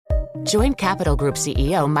Join Capital Group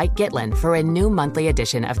CEO Mike Gitlin for a new monthly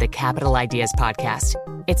edition of the Capital Ideas Podcast.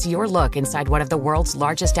 It's your look inside one of the world's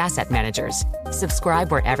largest asset managers.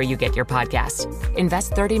 Subscribe wherever you get your podcasts.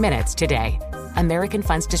 Invest 30 minutes today. American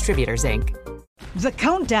Funds Distributors, Inc. The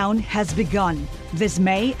countdown has begun. This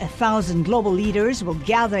May, 1,000 global leaders will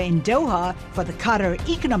gather in Doha for the Qatar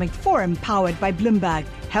Economic Forum powered by Bloomberg,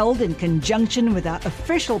 held in conjunction with our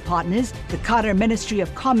official partners, the Qatar Ministry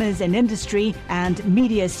of Commerce and Industry and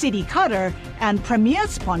Media City Qatar, and premier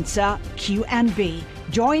sponsor Q&B.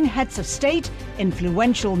 Join heads of state,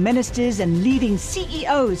 influential ministers, and leading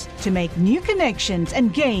CEOs to make new connections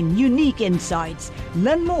and gain unique insights.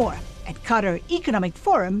 Learn more at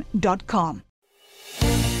QatarEconomicForum.com.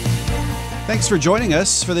 Thanks for joining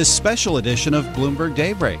us for this special edition of Bloomberg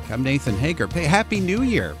Daybreak. I'm Nathan Hager. Hey, Happy New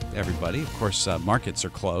Year, everybody. Of course, markets are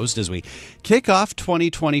closed as we kick off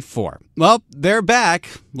 2024. Well, they're back.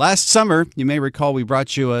 Last summer, you may recall we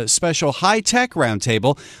brought you a special high-tech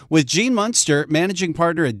roundtable with Gene Munster, managing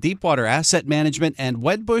partner at Deepwater Asset Management, and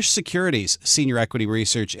Wedbush Securities senior equity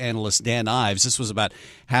research analyst Dan Ives. This was about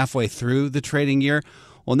halfway through the trading year.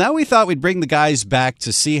 Well, now we thought we'd bring the guys back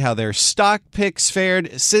to see how their stock picks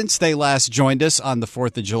fared since they last joined us on the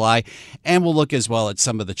 4th of July, and we'll look as well at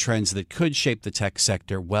some of the trends that could shape the tech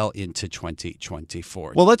sector well into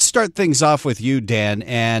 2024. Well, let's start things off with you, Dan,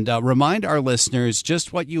 and remind our listeners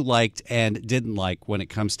just what you liked and didn't like when it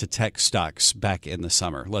comes to tech stocks back in the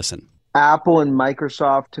summer. Listen. Apple and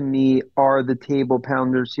Microsoft, to me, are the table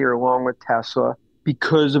pounders here, along with Tesla,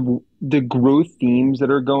 because of the growth themes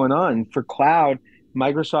that are going on. For cloud,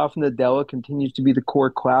 Microsoft and Nadella continues to be the core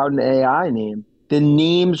cloud and AI name. The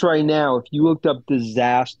names right now, if you looked up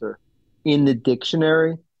disaster in the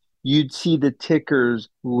dictionary, you'd see the tickers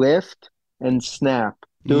Lyft and Snap.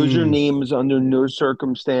 Those are names under no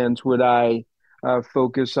circumstance would I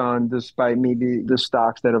focus on, despite maybe the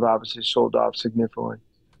stocks that have obviously sold off significantly.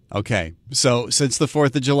 Okay, so since the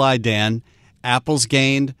 4th of July, Dan, Apple's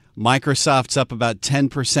gained, Microsoft's up about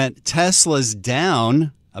 10%, Tesla's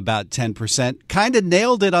down about 10%. Kind of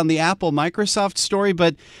nailed it on the Apple-Microsoft story,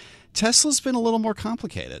 but Tesla's been a little more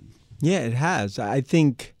complicated. Yeah, it has. I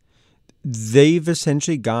think they've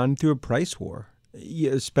essentially gone through a price war,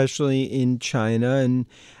 especially in China. And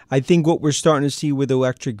I think what we're starting to see with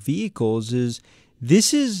electric vehicles is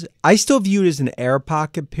I still view it as an air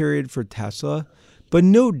pocket period for Tesla, but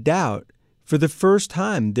no doubt, for the first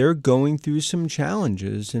time, they're going through some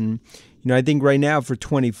challenges. And, I think right now for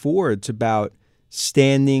 24, it's about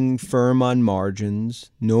standing firm on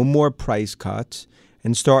margins, no more price cuts,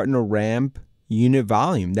 and starting to ramp unit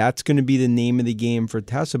volume. That's going to be the name of the game for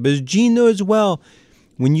Tesla. But as Gene knows well,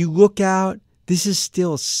 when you look out, this is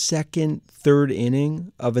still second, third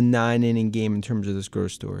inning of a 9-inning game in terms of this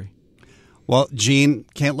growth story. Well, Gene,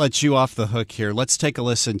 can't let you off the hook here. Let's take a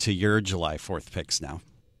listen to your July 4th picks now.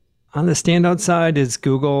 On the standout side is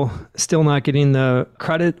Google, still not getting the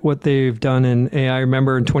credit what they've done in AI.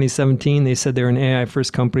 Remember in 2017, they said they're an AI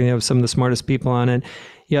first company. They have some of the smartest people on it.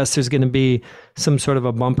 Yes, there's going to be some sort of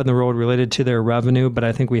a bump in the road related to their revenue, but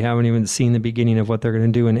I think we haven't even seen the beginning of what they're going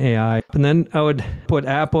to do in AI. And then I would put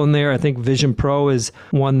Apple in there. I think Vision Pro is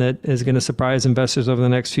one that is going to surprise investors over the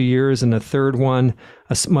next few years. And the third one,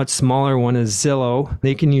 a much smaller one, is Zillow.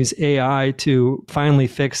 They can use AI to finally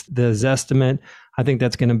fix the Zestimate. I think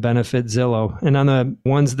that's going to benefit Zillow. And on the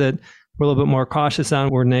ones that we're a little bit more cautious on,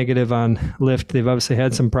 we're negative on Lyft. They've obviously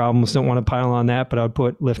had some problems. Don't want to pile on that, but I would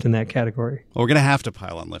put Lyft in that category. Well, we're going to have to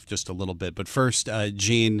pile on Lyft just a little bit. But first,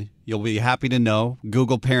 Gene, you'll be happy to know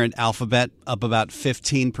Google parent Alphabet up about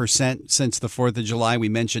 15% since the 4th of July. We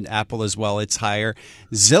mentioned Apple as well. It's higher.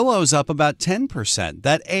 Zillow's up about 10%.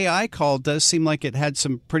 That AI call does seem like it had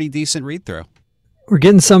some pretty decent read-through. We're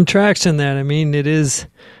getting some traction there. I mean, it is...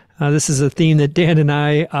 this is a theme that Dan and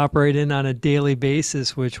I operate in on a daily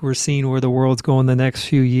basis, which we're seeing where the world's going the next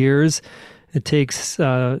few years. It takes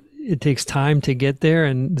time to get there,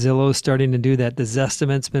 and Zillow's starting to do that. The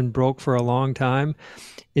Zestimate's been broke for a long time.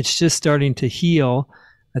 It's just starting to heal.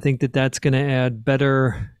 I think that that's going to add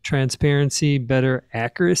better transparency, better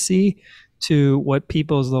accuracy to what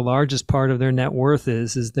the largest part of their net worth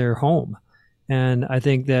is their home. And I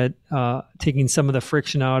think that taking some of the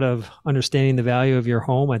friction out of understanding the value of your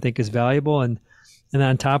home, I think is valuable. And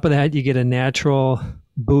on top of that, you get a natural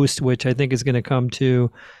boost, which I think is going to come to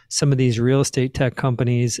some of these real estate tech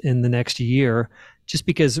companies in the next year, just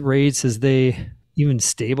because rates, as they even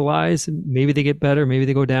stabilize, maybe they get better, maybe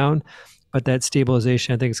they go down, but that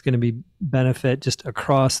stabilization, I think, is going to be benefit just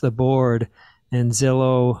across the board. And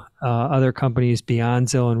Zillow, other companies beyond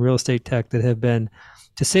Zillow and real estate tech that have been,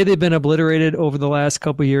 to say they've been obliterated over the last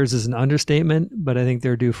couple of years is an understatement, but I think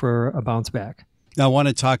they're due for a bounce back. Now, I want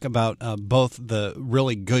to talk about both the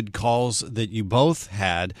really good calls that you both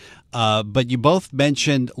had, but you both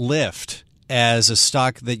mentioned Lyft as a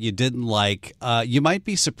stock that you didn't like. You might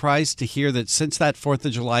be surprised to hear that since that 4th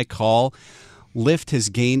of July call, Lyft has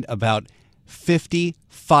gained about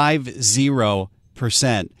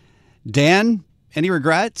 50%. Dan, any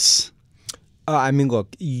regrets?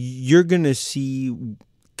 Look, you're going to see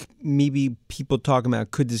maybe people talking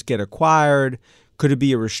about, could this get acquired? Could it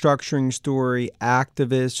be a restructuring story,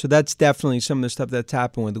 activists? So that's definitely some of the stuff that's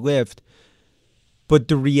happened with Lyft. But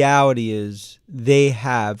the reality is they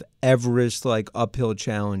have Everest-like uphill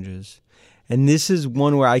challenges. And this is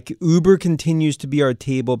one where Uber continues to be our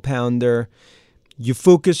table pounder. You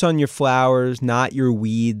focus on your flowers, not your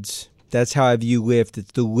weeds. That's how I view Lyft.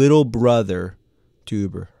 It's the little brother to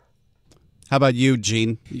Uber. How about you,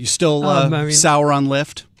 Gene? You still sour on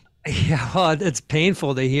Lyft? Yeah, well, it's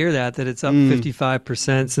painful to hear that it's up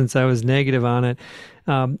 55% since I was negative on it.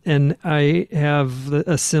 And I have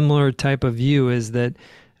a similar type of view, is that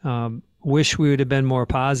wish we would have been more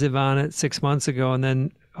positive on it 6 months ago. And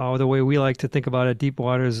then the way we like to think about it,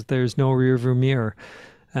 Deepwater, is there's no rearview mirror.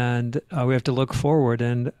 And we have to look forward.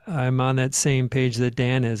 And I'm on that same page that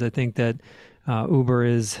Dan is. I think that Uber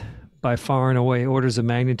is by far and away orders of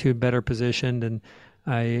magnitude better positioned. And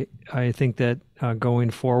I think that going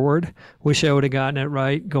forward, wish I would have gotten it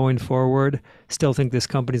right going forward. Still think this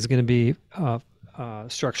company is going to be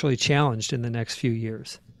structurally challenged in the next few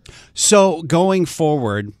years. So going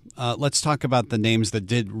forward, let's talk about the names that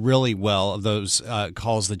did really well of those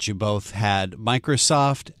calls that you both had.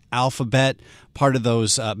 Microsoft, Alphabet, part of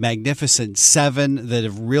those magnificent 7 that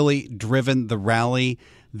have really driven the rally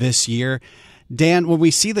this year. Dan, when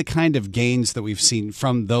we see the kind of gains that we've seen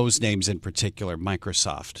from those names in particular,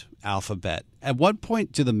 Microsoft, Alphabet, at what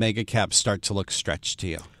point do the mega caps start to look stretched to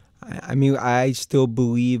you? I still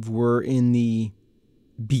believe we're in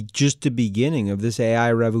just the beginning of this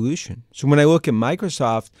AI revolution. So when I look at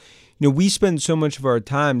Microsoft, we spend so much of our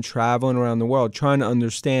time traveling around the world trying to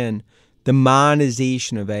understand the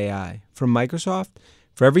monetization of AI. From Microsoft,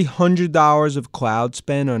 for every $100 of cloud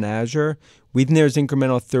spend on Azure, we think there's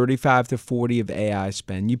incremental 35 to 40 of AI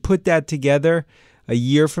spend. You put that together, a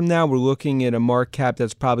year from now, we're looking at a market cap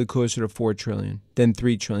that's probably closer to $4 trillion than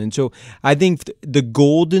 $3 trillion. So I think the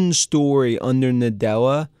golden story under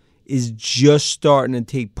Nadella is just starting to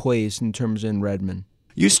take place in terms of Redmond.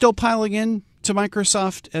 You still piling in to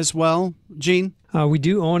Microsoft as well, Gene? We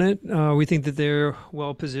do own it. We think that they're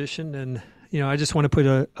well positioned, and I just want to put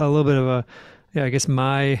a little bit of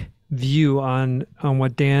my view on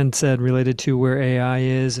what Dan said related to where AI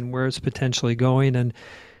is and where it's potentially going. And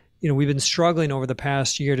we've been struggling over the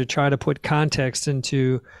past year to try to put context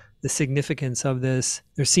into the significance of this.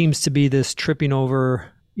 There seems to be this tripping over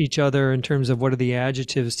each other in terms of what are the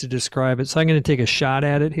adjectives to describe it. So I'm going to take a shot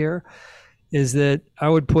at it here, is that I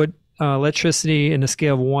would put electricity in a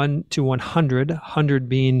scale of 1 to 100, 100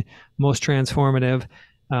 being most transformative.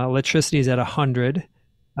 Electricity is at 100.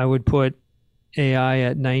 I would put AI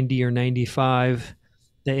at 90 or 95,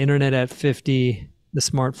 the internet at 50, the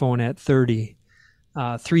smartphone at 30.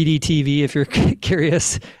 3D TV, if you're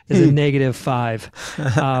curious, is a negative 5.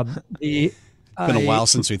 It's been a while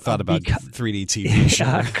since we thought about 3D TV. Sure.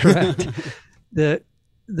 Yeah, correct. The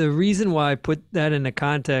reason why I put that into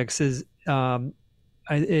context is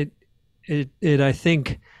it I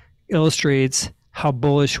think illustrates how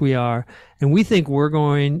bullish we are, and we think we're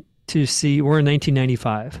going to see. We're in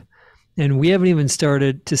 1995. And we haven't even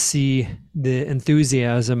started to see the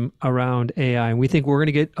enthusiasm around AI. And we think we're going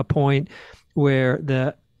to get a point where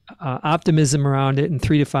the optimism around it in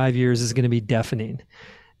 3 to 5 years is going to be deafening.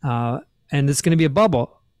 And it's going to be a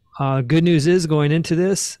bubble. Good news is, going into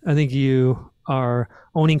this, I think you are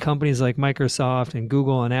owning companies like Microsoft and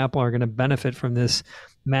Google and Apple are going to benefit from this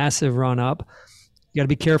massive run up. You got to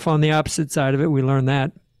be careful on the opposite side of it. We learned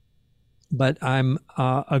that. But I'm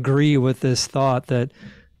agree with this thought that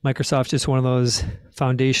Microsoft's just one of those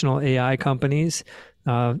foundational AI companies,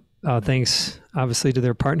 thanks obviously to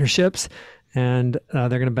their partnerships, and they're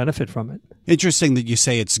going to benefit from it. Interesting that you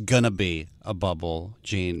say it's going to be a bubble,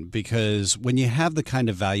 Gene, because when you have the kind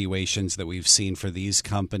of valuations that we've seen for these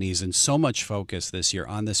companies and so much focus this year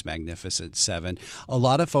on this magnificent 7, a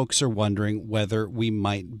lot of folks are wondering whether we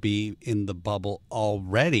might be in the bubble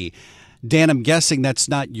already. Dan, I'm guessing that's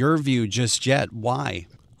not your view just yet. Why?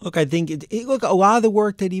 Look, I think look, a lot of the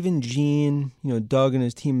work that even Gene, Doug and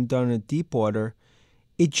his team have done at Deepwater,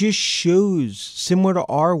 it just shows, similar to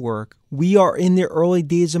our work, we are in the early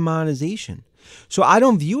days of monetization. So I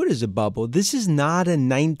don't view it as a bubble. This is not a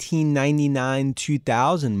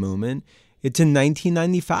 1999-2000 moment. It's a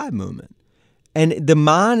 1995 moment. And the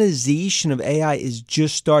monetization of AI is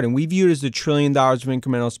just starting. We view it as $1 trillion of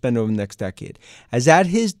incremental spend over the next decade. As that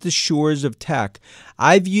hits the shores of tech,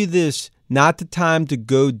 I view this not the time to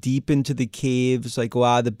go deep into the caves like a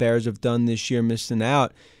lot of the bears have done this year, missing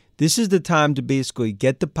out. This is the time to basically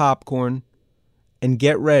get the popcorn and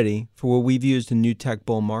get ready for what we view as the new tech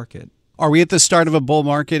bull market. Are we at the start of a bull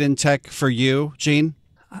market in tech for you, Gene?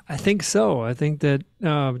 I think so. I think that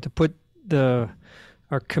to put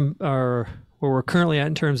our where we're currently at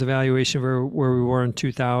in terms of valuation where we were in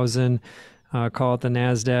 2000, call it the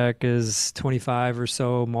NASDAQ is 25 or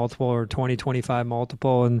so multiple or 20, 25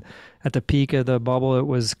 multiple. And at the peak of the bubble, it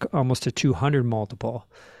was almost a 200 multiple,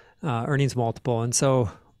 earnings multiple. And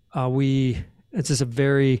so there's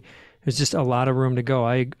just a lot of room to go.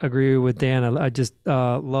 I agree with Dan. I just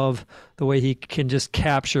love the way he can just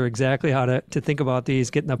capture exactly how to think about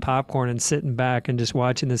these, getting the popcorn and sitting back and just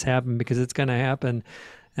watching this happen because it's going to happen.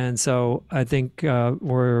 And so I think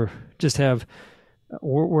we're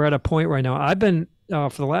at a point right now. I've been, for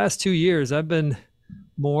the last 2 years, I've been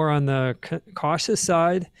more on the cautious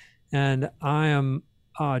side, and I am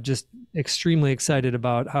just extremely excited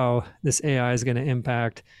about how this AI is going to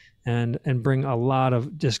impact and generate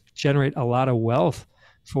a lot of wealth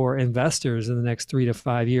for investors in the next 3 to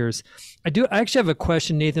 5 years. I actually have a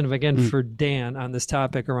question, Nathan, for Dan on this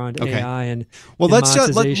topic around AI and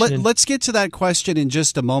monetization. Let's get to that question in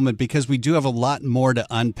just a moment because we do have a lot more to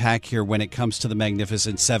unpack here when it comes to the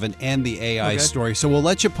Magnificent Seven and the AI story. So we'll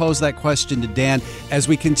let you pose that question to Dan as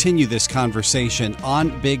we continue this conversation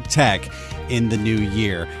on big tech in the new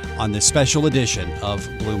year on this special edition of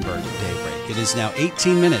Bloomberg Daybreak. It is now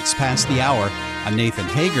 18 minutes past the hour. I'm Nathan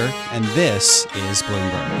Hager, and this is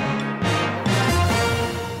Bloomberg.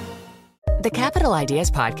 The Capital Ideas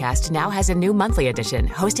Podcast now has a new monthly edition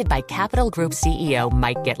hosted by Capital Group CEO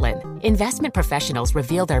Mike Gitlin. Investment professionals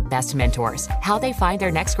reveal their best mentors, how they find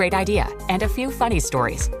their next great idea, and a few funny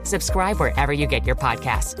stories. Subscribe wherever you get your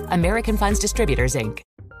podcasts. American Funds Distributors, Inc.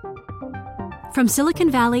 From Silicon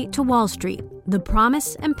Valley to Wall Street, the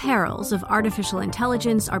promise and perils of artificial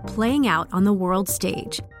intelligence are playing out on the world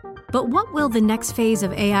stage. But what will the next phase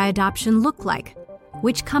of AI adoption look like?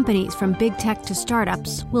 Which companies from big tech to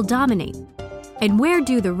startups will dominate? And where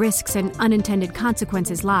do the risks and unintended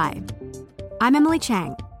consequences lie? I'm Emily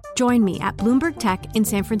Chang. Join me at Bloomberg Tech in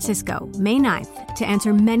San Francisco, May 9th, to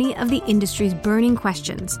answer many of the industry's burning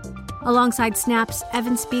questions, alongside Snap's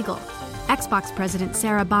Evan Spiegel, Xbox President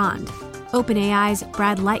Sarah Bond, OpenAI's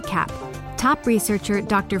Brad Lightcap, top researcher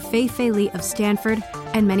Dr. Fei Li of Stanford,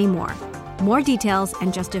 and many more. More details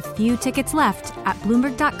and just a few tickets left at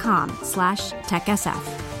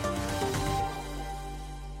Bloomberg.com/TechSF.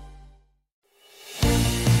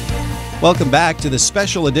 Welcome back to the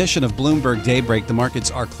special edition of Bloomberg Daybreak. The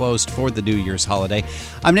markets are closed for the New Year's holiday.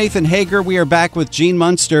 I'm Nathan Hager. We are back with Gene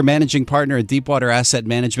Munster, Managing Partner at Deepwater Asset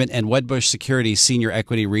Management, and Wedbush Securities Senior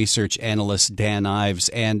Equity Research Analyst Dan Ives.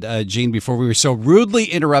 And Gene, before we were so rudely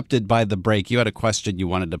interrupted by the break, you had a question you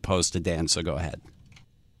wanted to pose to Dan, so go ahead.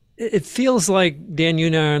 It feels like, Dan, you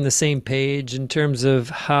and I are on the same page in terms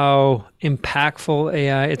of how impactful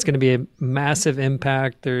AI, it's going to be a massive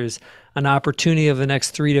impact. There's an opportunity of the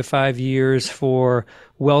next 3 to 5 years for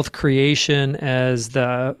wealth creation as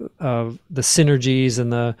the synergies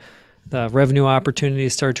and the revenue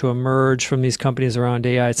opportunities start to emerge from these companies around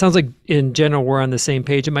AI. It sounds like in general we're on the same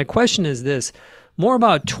page. And my question is this, more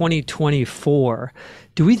about 2024.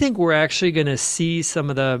 Do we think we're actually going to see some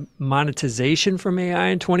of the monetization from AI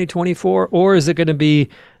in 2024? Or is it going to be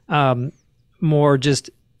more just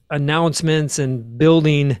announcements and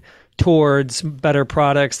building towards better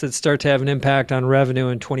products that start to have an impact on revenue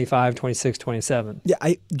in 25, 26, 27? Yeah,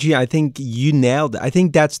 I think you nailed it. I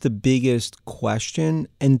think that's the biggest question.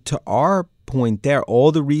 And to our point there,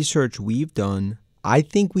 all the research we've done, I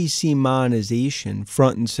think we see monetization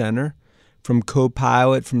front and center from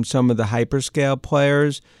Copilot, from some of the hyperscale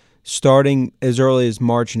players, starting as early as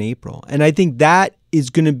March and April. And I think that is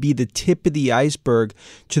going to be the tip of the iceberg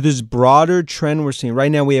to this broader trend we're seeing.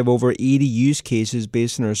 Right now we have over 80 use cases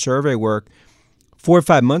based on our survey work. 4 or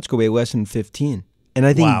 5 months ago, we had less than 15. And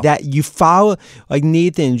I think that you follow, like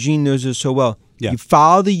Nathan and Gene knows this so well, you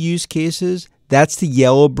follow the use cases, that's the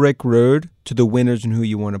yellow brick road to the winners and who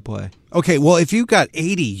you want to play. Okay, well, if you've got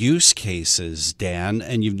 80 use cases, Dan,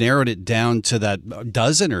 and you've narrowed it down to that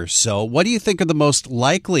dozen or so, what do you think are the most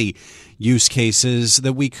likely use cases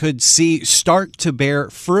that we could see start to bear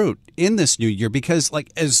fruit in this new year? Because,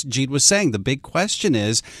 like as Gene was saying, the big question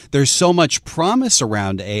is there's so much promise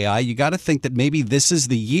around AI. You got to think that maybe this is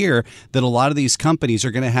the year that a lot of these companies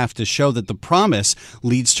are going to have to show that the promise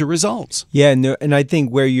leads to results. Yeah, and I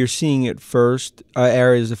think where you're seeing it first,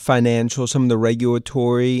 areas of financial, some of the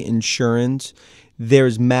regulatory, insurance,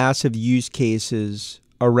 there's massive use cases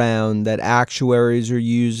around that actuaries are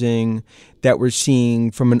using, that we're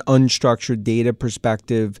seeing from an unstructured data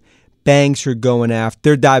perspective. Banks are going after,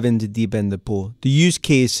 they're diving into deep end of the pool. The use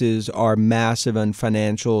cases are massive on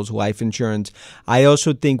financials, life insurance. I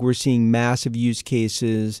also think we're seeing massive use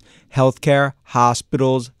cases, healthcare,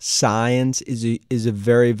 hospitals, science is a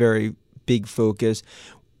very, very big focus.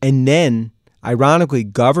 And then, ironically,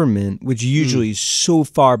 government, which usually is so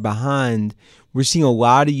far behind. We're seeing a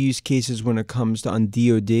lot of use cases when it comes to on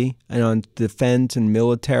DoD and on defense and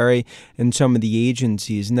military and some of the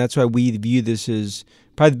agencies. And that's why we view this as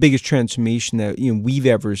probably the biggest transformation that we've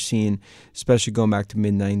ever seen, especially going back to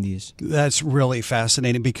mid-90s. That's really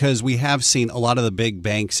fascinating because we have seen a lot of the big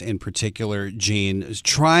banks in particular, Gene, is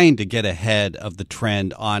trying to get ahead of the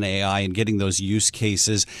trend on AI and getting those use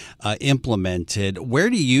cases implemented. Where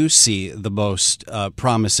do you see the most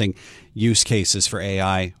promising use cases for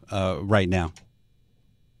AI right now?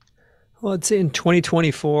 Well, it's in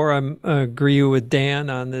 2024. I agree with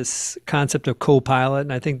Dan on this concept of Copilot.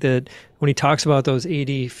 And I think that when he talks about those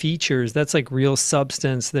 80 features, that's like real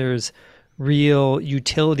substance. There's real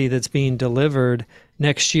utility that's being delivered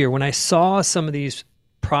next year. When I saw some of these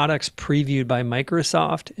products previewed by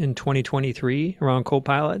Microsoft in 2023 around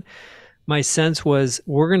Copilot, my sense was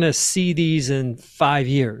we're going to see these in 5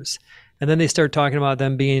 years. And then they start talking about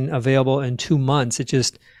them being available in 2 months. It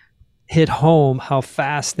just hit home how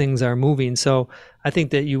fast things are moving. So I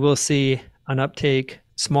think that you will see an uptake,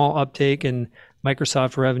 small uptake in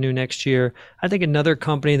Microsoft revenue next year. I think another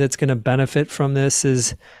company that's going to benefit from this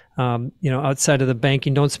is, outside of the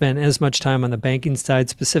banking, don't spend as much time on the banking side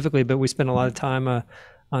specifically, but we spend a lot of time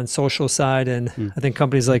on social side. And I think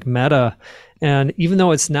companies like Meta, and even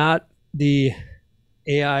though it's not the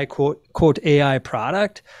AI, quote AI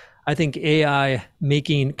product, I think AI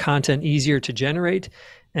making content easier to generate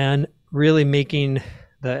and really making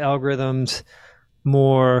the algorithms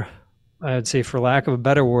more, I would say, for lack of a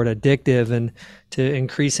better word, addictive and to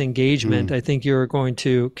increase engagement. I think you're going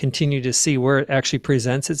to continue to see where it actually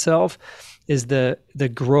presents itself is the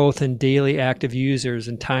growth in daily active users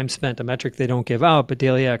and time spent, a metric they don't give out, but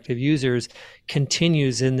daily active users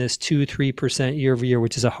continues in this 2-3% year over year,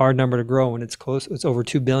 which is a hard number to grow when it's over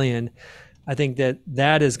 2 billion. I think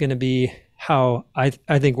that is going to be how I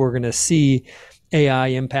think we're going to see AI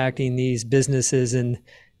impacting these businesses, and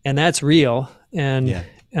that's real. And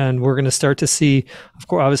we're going to start to see, of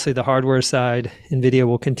course, obviously the hardware side, NVIDIA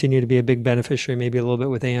will continue to be a big beneficiary, maybe a little bit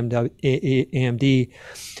with AMD.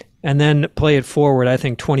 And then play it forward, I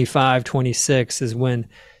think 25, 26 is when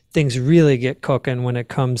things really get cooking when it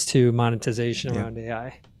comes to monetization around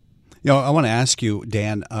AI. I want to ask you,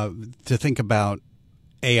 Dan, to think about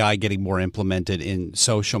AI getting more implemented in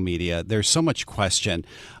social media. There's so much question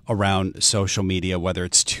around social media, whether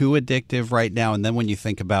it's too addictive right now. And then when you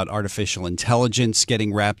think about artificial intelligence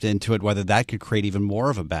getting wrapped into it, whether that could create even more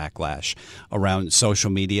of a backlash around social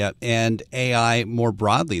media and AI more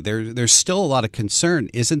broadly. There's still a lot of concern,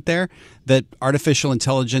 isn't there, that artificial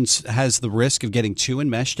intelligence has the risk of getting too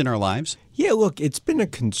enmeshed in our lives? Yeah, look, it's been a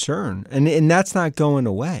concern, and that's not going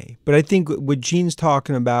away. But I think what Gene's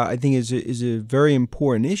talking about, I think, is a very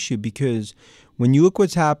important issue, because when you look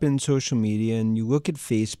what's happened in social media and you look at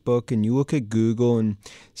Facebook and you look at Google and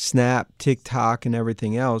Snap, TikTok, and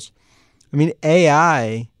everything else, I mean,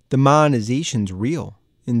 AI, the monetization's real.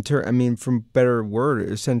 From better word,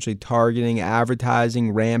 essentially targeting,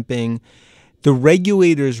 advertising, ramping. The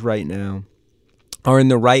regulators right now are in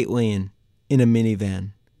the right lane in a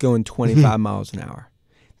minivan going 25 miles an hour.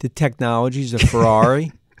 The technology is a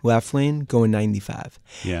Ferrari, left lane, going 95.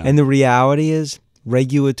 Yeah. And the reality is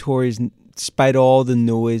regulatory, despite all the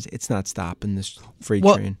noise, it's not stopping this freight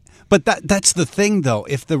train. But that's the thing, though.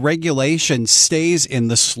 If the regulation stays in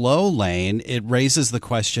the slow lane, it raises the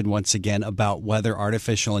question once again about whether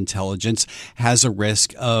artificial intelligence has a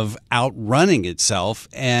risk of outrunning itself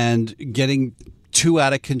and getting too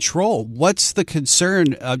out of control. What's the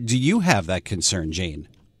concern? Do you have that concern, Gene?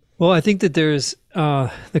 Well, I think that there's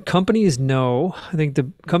the companies know. I think the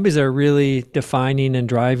companies that are really defining and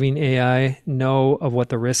driving AI know of what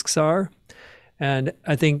the risks are. And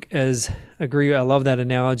I think I love that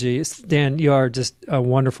analogy. Dan, you are just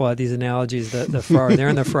wonderful at these analogies. The Ferrari, they're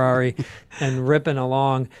in the Ferrari and ripping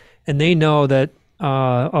along, and they know that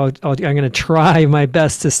I'm going to try my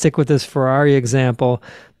best to stick with this Ferrari example,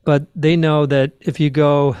 but they know that if you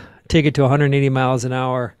go take it to 180 miles an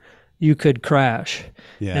hour, you could crash,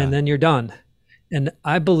 and then you're done. And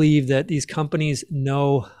I believe that these companies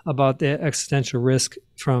know about the existential risk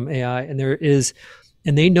from AI, and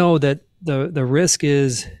they know that the risk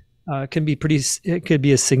it could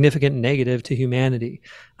be a significant negative to humanity.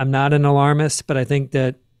 I'm not an alarmist, but I think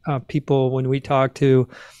that people, when we talk to,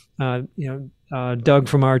 Doug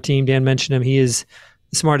from our team, Dan mentioned him, he is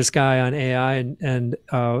the smartest guy on AI, and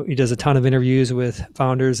he does a ton of interviews with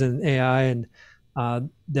founders in AI, and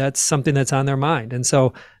that's something that's on their mind. And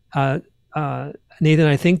so, Nathan,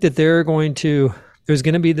 I think that there's going to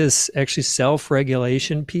be this actually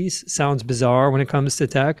self-regulation piece. Sounds bizarre when it comes to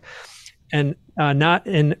tech, and not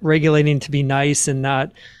in regulating to be nice and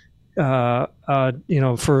not, for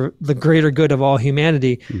the greater good of all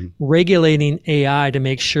humanity, regulating AI to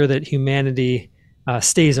make sure that humanity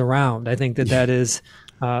stays around. I think that is,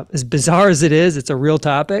 as bizarre as it is, it's a real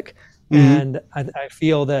topic. And I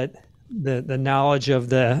feel that the knowledge of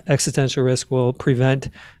the existential risk will prevent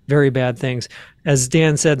very bad things. As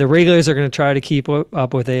Dan said, the regulators are going to try to keep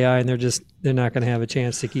up with AI, and they're not going to have a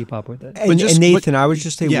chance to keep up with it. And Nathan, I would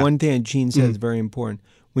just say one thing that Gene said is very important.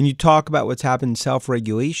 When you talk about what's happened in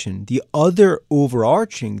self-regulation, the other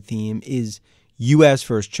overarching theme is U.S.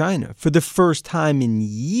 versus China. For the first time in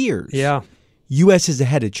years, U.S. is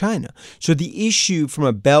ahead of China. So the issue from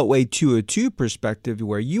a Beltway 202 perspective,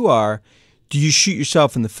 where you are, do you shoot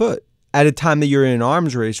yourself in the foot at a time that you're in an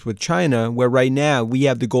arms race with China, where right now we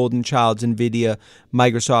have the golden childs, NVIDIA,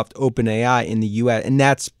 Microsoft, OpenAI in the U.S., and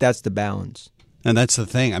that's the balance. And that's the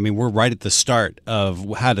thing. I mean, we're right at the start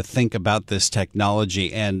of how to think about this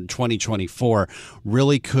technology, and 2024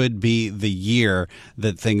 really could be the year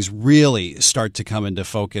that things really start to come into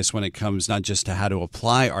focus when it comes not just to how to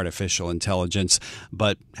apply artificial intelligence,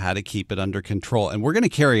 but how to keep it under control. And we're going to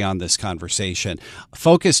carry on this conversation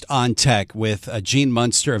focused on tech with Gene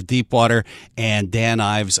Munster of Deepwater and Dan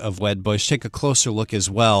Ives of Wedbush. Take a closer look as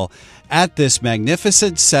well at this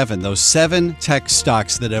magnificent those seven tech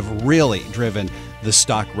stocks that have really driven the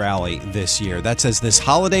stock rally this year. That's as this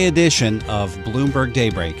holiday edition of Bloomberg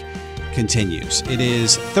Daybreak continues. It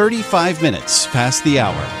is 35 minutes past the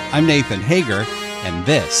hour. I'm Nathan Hager, and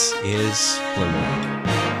this is Bloomberg.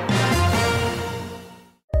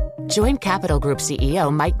 Join Capital Group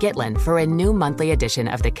CEO Mike Gitlin for a new monthly edition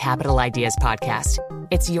of the Capital Ideas Podcast.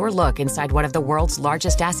 It's your look inside one of the world's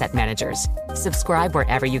largest asset managers. Subscribe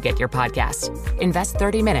wherever you get your podcasts. Invest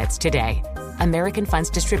 30 minutes today. American Funds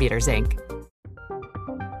Distributors, Inc.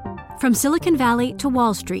 From Silicon Valley to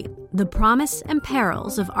Wall Street, the promise and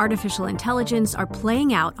perils of artificial intelligence are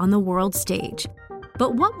playing out on the world stage.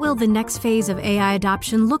 But what will the next phase of AI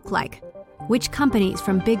adoption look like? Which companies,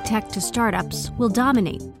 from big tech to startups, will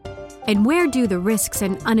dominate? And where do the risks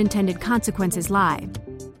and unintended consequences lie?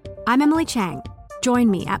 I'm Emily Chang. Join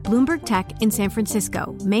me at Bloomberg Tech in San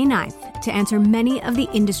Francisco, May 9th, to answer many of the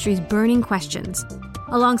industry's burning questions,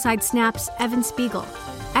 alongside Snap's Evan Spiegel,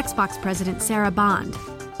 Xbox President Sarah Bond,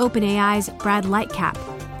 OpenAI's Brad Lightcap,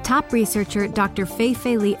 top researcher Dr. Fei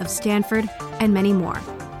Li of Stanford, and many more.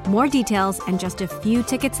 More details and just a few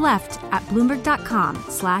tickets left at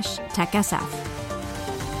Bloomberg.com/TechSF.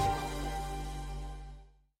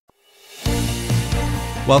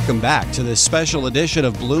 Welcome back to this special edition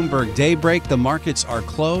of Bloomberg Daybreak. The markets are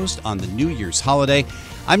closed on the New Year's holiday.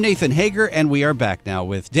 I'm Nathan Hager, and we are back now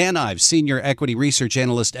with Dan Ives, Senior Equity Research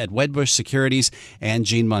Analyst at Wedbush Securities, and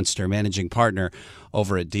Gene Munster, Managing Partner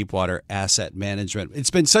over at Deepwater Asset Management.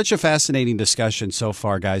 It's been such a fascinating discussion so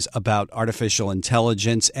far, guys, about artificial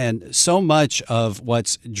intelligence, and so much of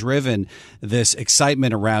what's driven this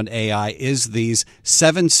excitement around AI is these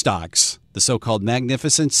seven stocks, the so-called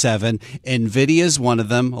Magnificent Seven. NVIDIA's one of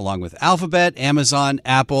them, along with Alphabet, Amazon,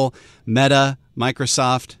 Apple, Meta,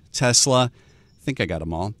 Microsoft, Tesla. I think I got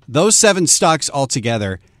them all. Those seven stocks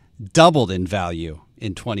altogether doubled in value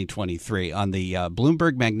in 2023 on the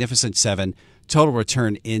Bloomberg Magnificent Seven Total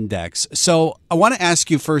Return Index. So I want to ask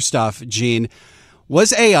you first off, Gene,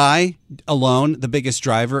 was AI alone the biggest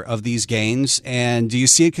driver of these gains, and do you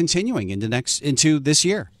see it continuing into this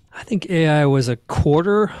year? I think AI was a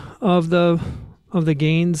quarter of the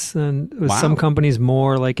gains, and with some companies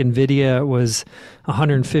more, like NVIDIA, it was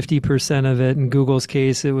 150% of it. In Google's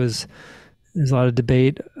case, there's a lot of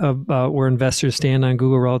debate about where investors stand on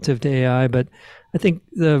Google relative to AI, but I think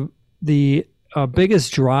the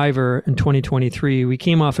biggest driver in 2023, we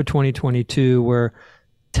came off of 2022 where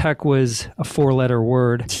tech was a 4-letter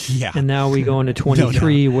word. Yeah. And now we go into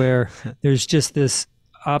 23 where there's just this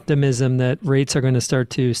optimism that rates are going to start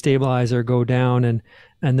to stabilize or go down. And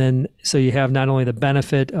then so you have not only the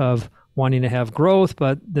benefit of wanting to have growth,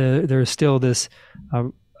 but there's still this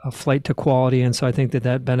a flight to quality. And so I think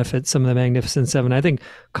that benefits some of the Magnificent Seven. I think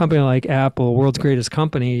a company like Apple, world's greatest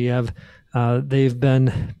company, they've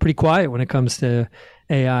been pretty quiet when it comes to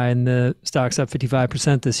AI, and the stock's up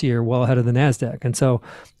 55% this year, well ahead of the NASDAQ. And so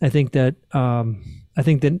I think that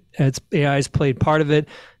AI's played part of it,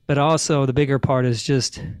 but also the bigger part is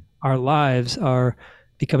just our lives are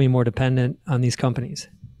becoming more dependent on these companies.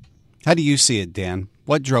 How do you see it, Dan?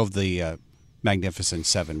 What drove the Magnificent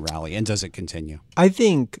Seven rally, and does it continue? I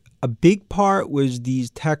think a big part was these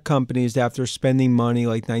tech companies, after spending money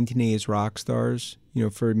like 1980s rock stars,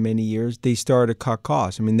 for many years, they started to cut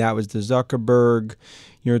costs. I mean, that was the Zuckerberg,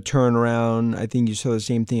 turnaround. I think you saw the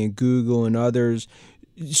same thing at Google and others.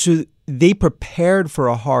 So they prepared for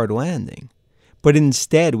a hard landing. But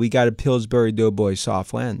instead, we got a Pillsbury Doughboy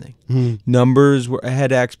soft landing. Numbers were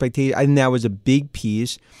ahead of expectations. I think that was a big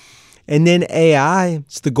piece. And then AI,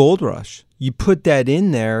 it's the gold rush. You put that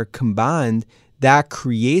in there combined, that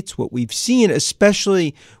creates what we've seen,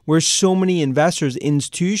 especially where so many investors,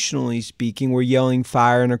 institutionally speaking, were yelling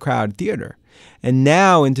fire in a crowded theater. And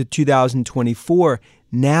now into 2024,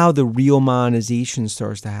 now the real monetization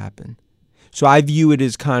starts to happen. So I view it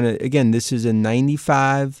as kind of, again, this is a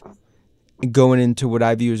 95 going into what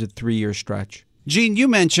I view as a 3-year stretch. Gene, you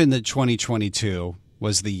mentioned that 2022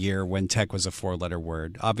 was the year when tech was a 4-letter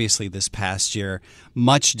word. Obviously, this past year,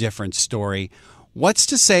 much different story. What's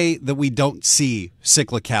to say that we don't see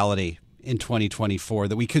cyclicality in 2024,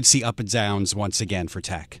 that we could see up and downs once again for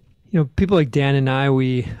tech? People like Dan and I,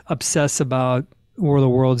 we obsess about where the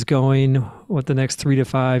world's going, what the next 3 to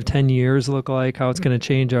 5, 10 years look like, how it's going to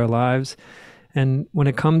change our lives. And when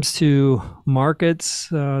it comes to markets,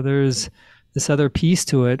 there's this other piece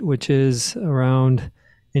to it, which is around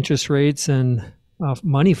interest rates and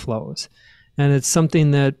money flows. And it's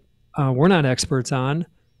something that we're not experts on,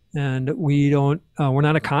 and we're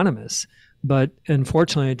not economists, but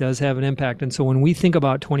unfortunately it does have an impact. And so when we think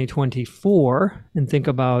about 2024 and think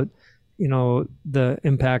about, the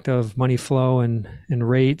impact of money flow and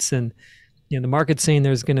rates, and, the market's saying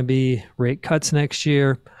there's going to be rate cuts next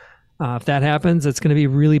year. If that happens, it's going to be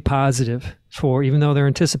really positive even though they're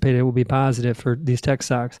anticipated it will be positive for these tech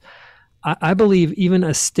stocks. I believe even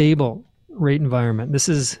a stable rate environment, this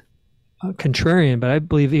is contrarian, but I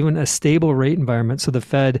believe even a stable rate environment, so the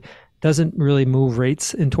Fed doesn't really move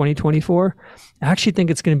rates in 2024, I actually think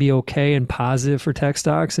it's going to be okay and positive for tech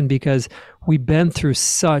stocks. And because we've been through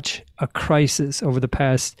such a crisis over the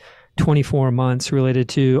past 24 months related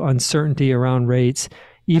to uncertainty around rates,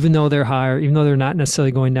 even though they're higher, even though they're not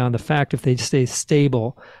necessarily going down, the fact if they stay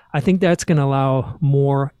stable, I think that's going to allow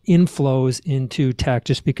more inflows into tech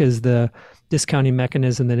just because the discounting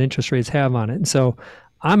mechanism that interest rates have on it. And so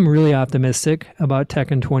I'm really optimistic about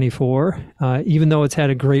tech in 24. Even though it's had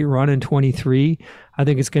a great run in 23, I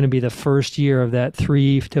think it's going to be the first year of that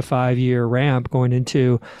 3 to 5 year ramp going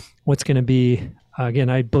into what's going to be, again,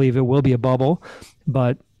 I believe it will be a bubble,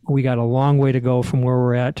 but we got a long way to go from where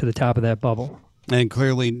we're at to the top of that bubble. And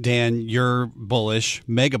clearly, Dan, you're bullish,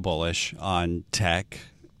 mega bullish on tech.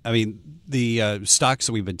 I mean, the stocks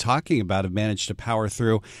that we've been talking about have managed to power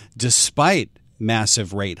through despite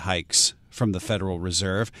massive rate hikes from the Federal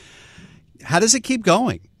Reserve. How does it keep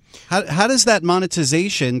going? How does that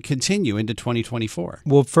monetization continue into 2024?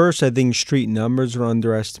 Well, first, I think street numbers are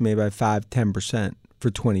underestimated by 5-10% for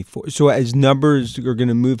 24. So as numbers are going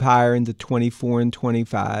to move higher into 24 and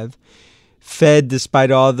 25, Fed, despite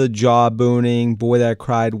all the jawboning, boy that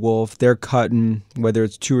cried wolf, they're cutting, whether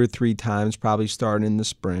it's 2 or 3 times, probably starting in the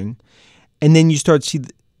spring. And then you start to see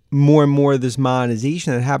more and more of this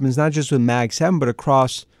monetization that happens not just with Mag 7, but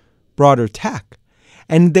across broader tech.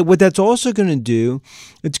 And what that's also going to do,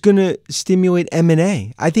 it's going to stimulate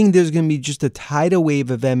M&A. I think there's going to be just a tidal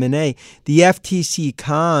wave of M&A. The FTC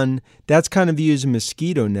con, that's kind of viewed as a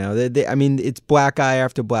mosquito now. I mean, it's black eye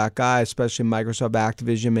after black eye, especially Microsoft,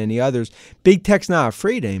 Activision, many others. Big tech's not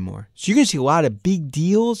afraid anymore. So you're going to see a lot of big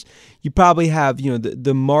deals. You probably have,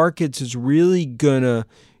 the markets is really going to,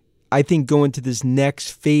 I think, go into this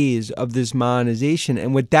next phase of this monetization.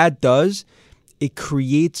 And what that does, it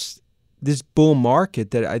creates this bull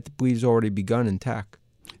market that I believe has already begun in tech.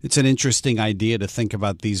 It's an interesting idea to think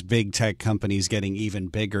about these big tech companies getting even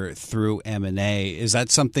bigger through M&A. Is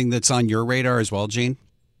that something that's on your radar as well, Gene?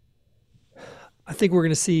 I think we're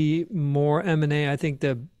going to see more M&A. I think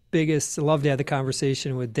the biggest, I love to have the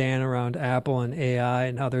conversation with Dan around Apple and AI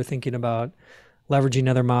and how they're thinking about leveraging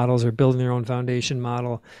other models or building their own foundation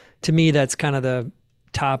model. To me, that's kind of the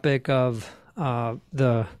topic of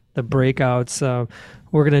the breakouts.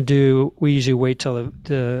 We usually wait till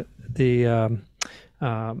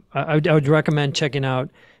I would recommend checking out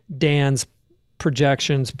Dan's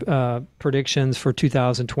predictions for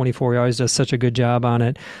 2024. He always does such a good job on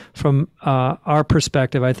it. From our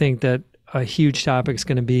perspective, I think that a huge topic is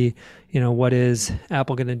going to be, what is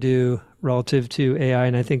Apple going to do relative to AI?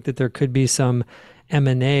 And I think that there could be some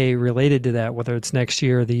M&A related to that, whether it's next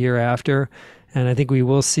year or the year after. And I think we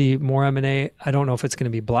will see more M&A. I don't know if it's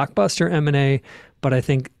going to be blockbuster M&A, but I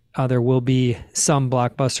think there will be some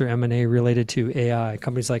blockbuster M&A related to AI,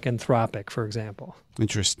 companies like Anthropic, for example.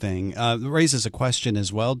 Interesting. It raises a question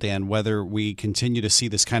as well, Dan, whether we continue to see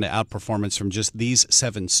this kind of outperformance from just these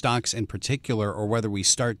 7 stocks in particular, or whether we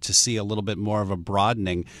start to see a little bit more of a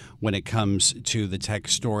broadening when it comes to the tech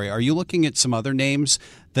story. Are you looking at some other names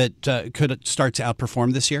that could start to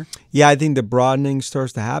outperform this year? Yeah, I think the broadening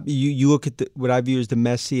starts to happen. You look at what I view as the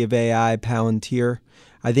Messi of AI, Palantir.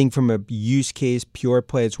 I think from a use case, pure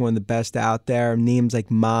play, it's one of the best out there. Names like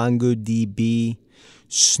MongoDB,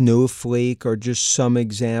 Snowflake are just some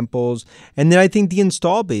examples. And then I think the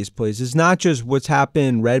install base plays. It's not just what's happened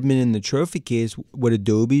in Redmond in the trophy case, what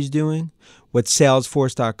Adobe's doing, what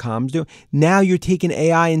Salesforce.com's doing. Now you're taking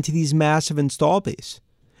AI into these massive install base.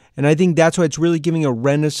 And I think that's why it's really giving a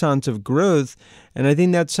renaissance of growth. And I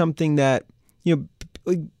think that's something that,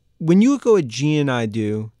 when you look at what G and I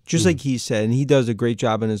do, just like he said, and he does a great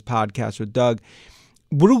job on his podcast with Doug,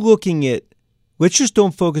 we're looking at, let's just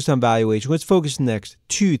don't focus on valuation. Let's focus the next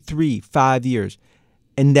 2, 3, 5 years.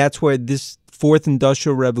 And that's where this fourth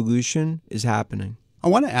industrial revolution is happening. I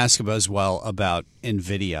want to ask as well about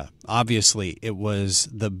NVIDIA. Obviously, it was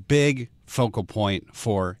the big focal point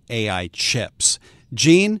for AI chips.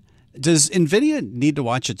 Gene, does NVIDIA need to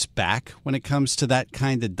watch its back when it comes to that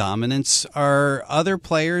kind of dominance? Are other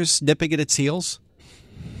players nipping at its heels?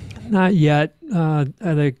 Not yet.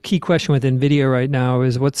 The key question with NVIDIA right now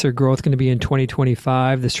is what's their growth going to be in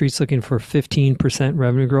 2025? The street's looking for 15%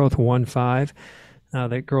 revenue growth, 15.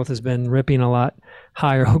 That growth has been ripping a lot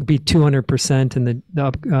higher. It'll be 200% in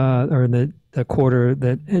the quarter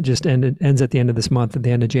that just ends at the end of this month, at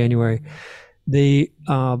the end of January.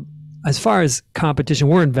 As far as competition,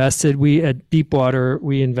 we're invested. We at Deepwater,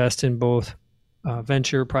 we invest in both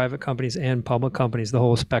venture, private companies, and public companies, the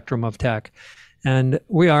whole spectrum of tech. And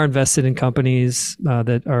we are invested in companies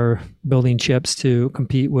that are building chips to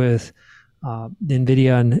compete with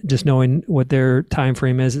NVIDIA, and just knowing what their time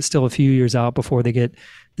frame is, it's still a few years out before they get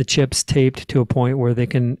the chips taped to a point where they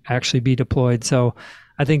can actually be deployed. So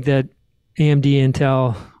I think that AMD,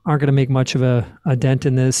 Intel aren't going to make much of a dent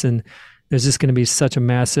in this, and there's just going to be such a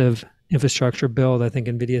massive infrastructure build. I think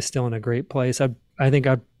NVIDIA is still in a great place. I think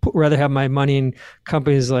I'd rather have my money in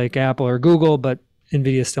companies like Apple or Google, but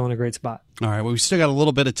NVIDIA is still in a great spot. All right. Well, we've still got a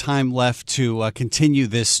little bit of time left to continue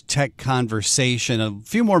this tech conversation. A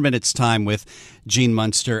few more minutes' time with Gene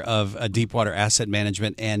Munster of Deepwater Asset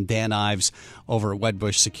Management and Dan Ives over at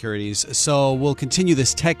Wedbush Securities. So we'll continue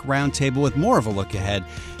this tech roundtable with more of a look ahead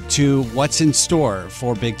to what's in store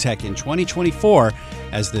for big tech in 2024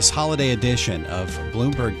 as this holiday edition of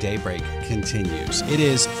Bloomberg Daybreak continues. It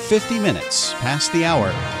is 50 minutes past the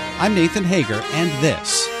hour. I'm Nathan Hager, and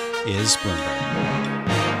this is Bloomberg.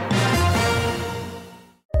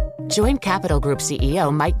 Join Capital Group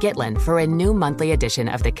CEO Mike Gitlin for a new monthly edition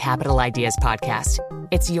of the Capital Ideas Podcast.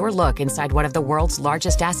 It's your look inside one of the world's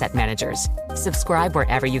largest asset managers. Subscribe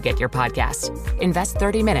wherever you get your podcasts. Invest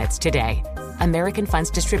 30 minutes today. American Funds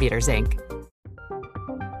Distributors, Inc.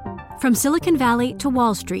 From Silicon Valley to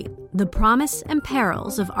Wall Street, the promise and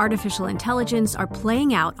perils of artificial intelligence are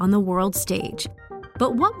playing out on the world stage.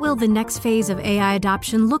 But what will the next phase of AI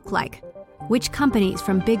adoption look like? Which companies,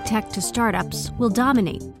 from big tech to startups, will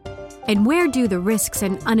dominate? And where do the risks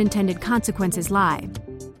and unintended consequences lie?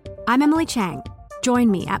 I'm Emily Chang. Join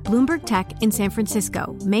me at Bloomberg Tech in San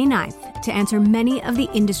Francisco, May 9th, to answer many of the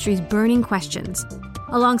industry's burning questions,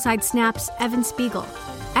 alongside Snap's Evan Spiegel,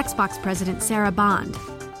 Xbox President Sarah Bond,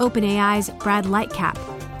 OpenAI's Brad Lightcap,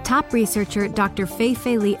 top researcher Dr.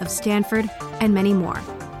 Fei-Fei Li of Stanford, and many more.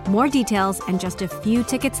 More details and just a few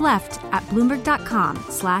tickets left at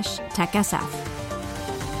Bloomberg.com/TechSF.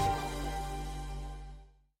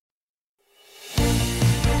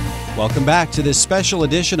 Welcome back to this special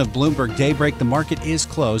edition of Bloomberg Daybreak. The market is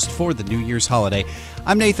closed for the New Year's holiday.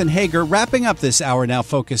 I'm Nathan Hager, wrapping up this hour now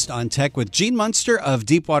focused on tech with Gene Munster of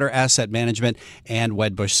Deepwater Asset Management and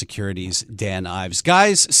Wedbush Securities, Dan Ives.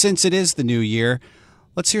 Guys, since it is the new year,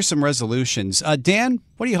 let's hear some resolutions. Dan,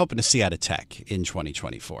 what are you hoping to see out of tech in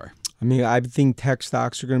 2024? I mean, I think tech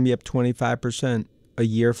stocks are going to be up 25% a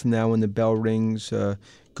year from now when the bell rings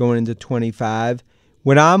going into 25.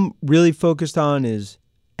 What I'm really focused on is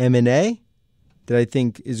M&A that I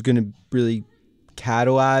think is going to really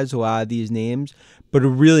catalyze a lot of these names, but a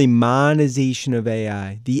really monetization of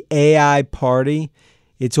AI. The AI party,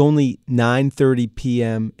 it's only 9:30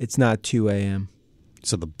 p.m. It's not 2 a.m.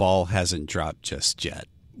 So the ball hasn't dropped just yet.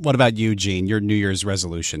 What about you, Gene? Your New Year's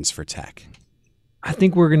resolutions for tech? I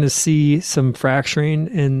think we're going to see some fracturing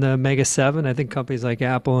in the Mega 7. I think companies like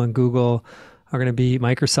Apple and Google are going to be,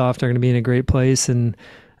 Microsoft are going to be in a great place, and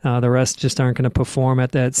the rest just aren't going to perform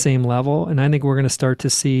at that same level. And I think we're going to start to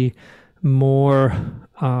see more,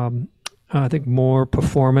 more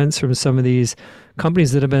performance from some of these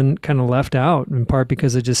companies that have been kind of left out, in part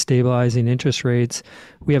because of just stabilizing interest rates.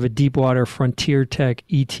 We have a Deepwater Frontier Tech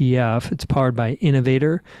ETF. It's powered by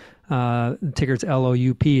Innovator. The ticker's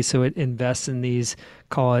LOUP, so it invests in these,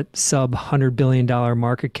 call it sub-$100 billion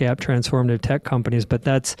market cap transformative tech companies. But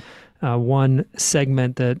that's one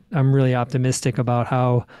segment that I'm really optimistic about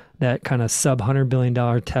how that kind of sub-$100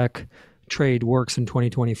 billion tech trade works in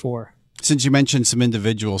 2024. Since you mentioned some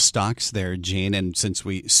individual stocks there, Gene, and since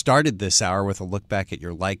we started this hour with a look back at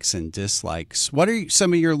your likes and dislikes, what are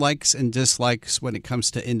some of your likes and dislikes when it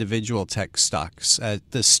comes to individual tech stocks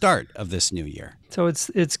at the start of this new year? So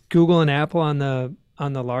it's Google and Apple on the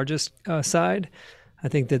largest side. I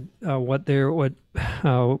think that what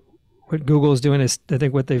Google is doing is, I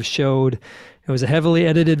think what they've showed, it was a heavily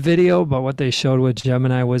edited video, but what they showed with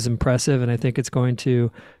Gemini was impressive, and I think it's going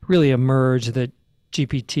to really emerge that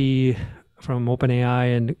GPT from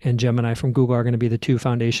OpenAI and Gemini from Google are going to be the two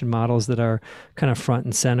foundation models that are kind of front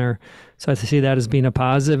and center. So I see that as being a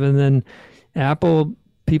positive. And then Apple,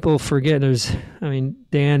 people forget Dan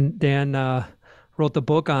wrote the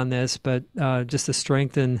book on this, but just to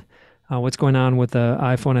strengthen what's going on with the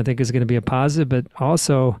iPhone, I think is going to be a positive. But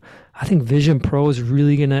also, I think Vision Pro is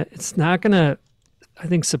really it's not going to, I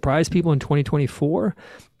think, surprise people in 2024.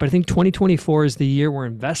 But I think 2024 is the year where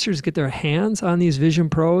investors get their hands on these Vision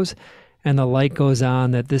Pros and the light goes on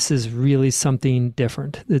that this is really something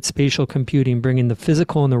different. That spatial computing, bringing the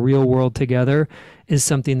physical and the real world together, is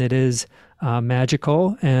something that is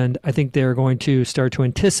magical. And I think they're going to start to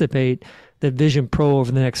anticipate that Vision Pro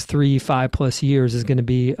over the next 3-5+ years is going to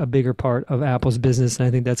be a bigger part of Apple's business. And I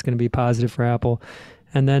think that's going to be positive for Apple.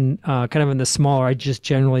 And then kind of in the smaller, I just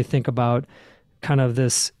generally think about kind of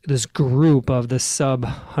this group of the sub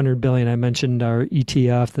 100 billion. I mentioned our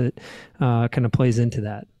ETF that kind of plays into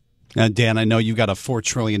that. Dan, I know you got a $4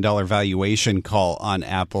 trillion valuation call on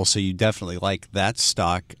Apple, so you definitely like that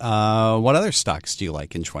stock. What other stocks do you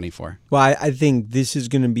like in 24? Well, I think this is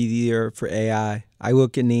going to be the year for AI. I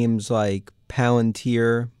look at names like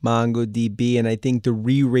Palantir, MongoDB, and I think the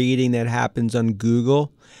re-rating that happens on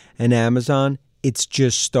Google and Amazon, it's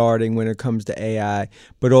just starting when it comes to AI.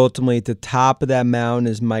 But ultimately, at the top of that mountain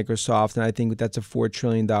is Microsoft, and I think that's a $4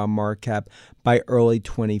 trillion market cap by early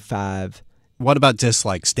 25. What about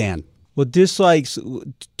dislikes, Dan? Well, dislikes,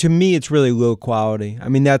 to me, it's really low quality. I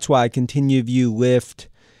mean, that's why I continue to view Lyft,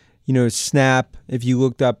 Snap. If you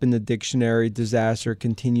looked up in the dictionary, disaster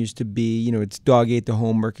continues to be, it's dog ate the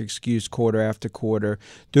homework excuse quarter after quarter.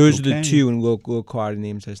 Those are the two and low quality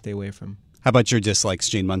names I stay away from. How about your dislikes,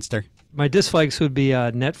 Gene Munster? My dislikes would be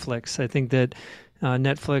Netflix. I think that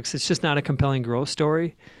Netflix, it's just not a compelling growth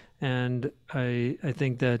story. And I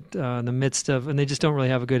think that in the midst of, and they just don't really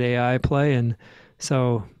have a good AI play. And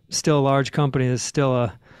so still a large company, there's still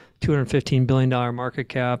a $215 billion market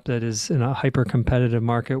cap that is in a hyper-competitive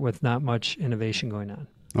market with not much innovation going on.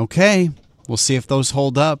 Okay. We'll see if those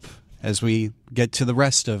hold up as we get to the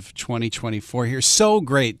rest of 2024 here. So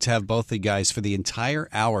great to have both of you guys for the entire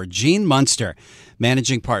hour. Gene Munster,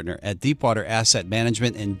 Managing Partner at Deepwater Asset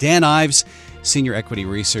Management, and Dan Ives, Senior Equity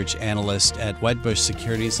Research Analyst at Wedbush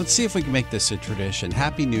Securities. Let's see if we can make this a tradition.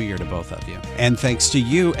 Happy New Year to both of you. And thanks to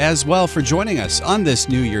you as well for joining us on this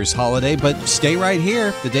New Year's holiday. But stay right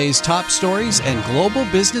here. The day's top stories and global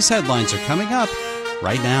business headlines are coming up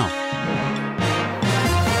right now.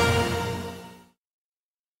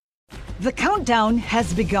 The countdown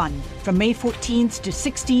has begun. From May 14th to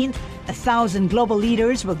 16th, 1,000 global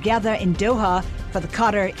leaders will gather in Doha for the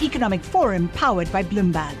Qatar Economic Forum powered by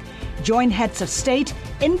Bloomberg. Join heads of state,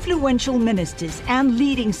 influential ministers, and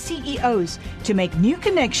leading CEOs to make new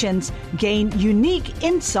connections, gain unique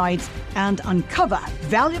insights, and uncover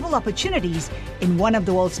valuable opportunities in one of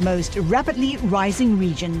the world's most rapidly rising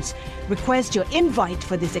regions. Request your invite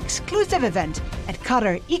for this exclusive event at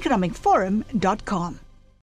QatarEconomicForum.com.